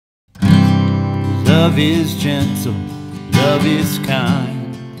Love is gentle, love is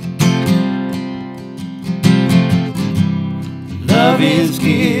kind. Love is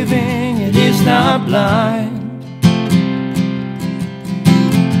giving, it is not blind.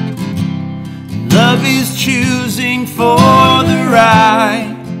 Love is choosing for the right,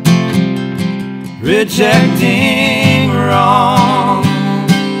 rejecting wrong.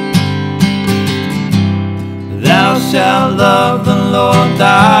 Thou shalt love the Lord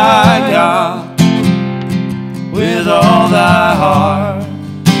thy God with all thy heart,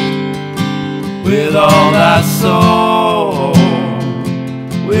 with all thy soul,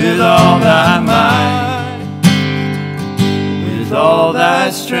 with all thy might, with all thy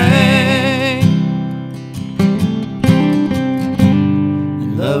strength.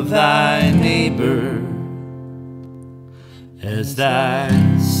 And love thy neighbor as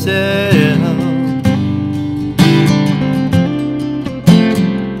thyself.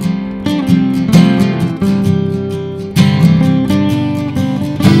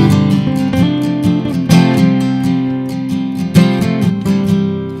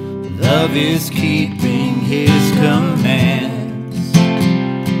 Love is keeping his commands.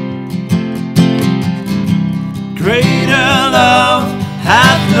 Greater love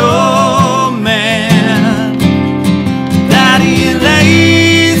hath no man, that he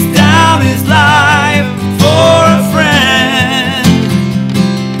lays down his life for a friend.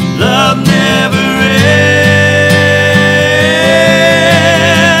 Love never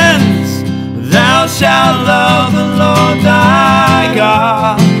ends. Thou shalt love the Lord thy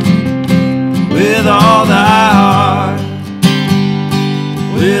God with all thy heart,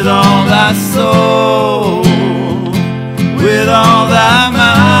 with all thy soul, with all thy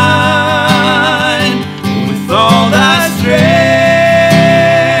mind, with all thy strength.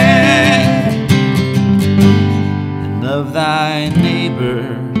 And love thy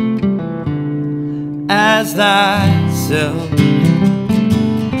neighbor as thyself.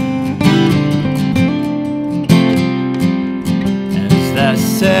 As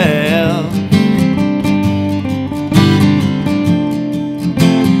thyself.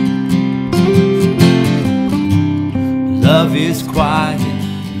 Love is quiet,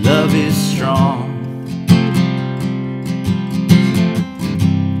 love is strong.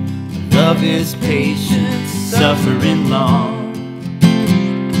 Love is patient, suffering long.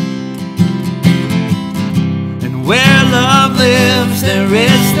 And where love lives, there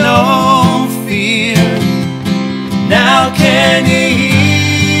is no fear. Now can you hear?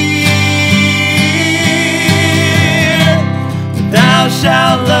 Thou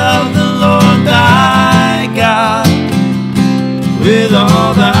shalt love the Lord thy God with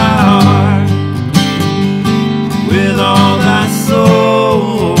all thy heart, with all thy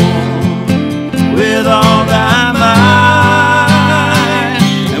soul, with all thy mind,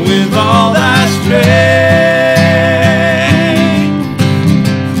 and with all thy strength.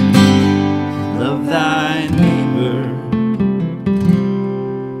 Love thy neighbor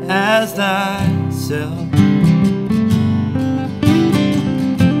as thyself.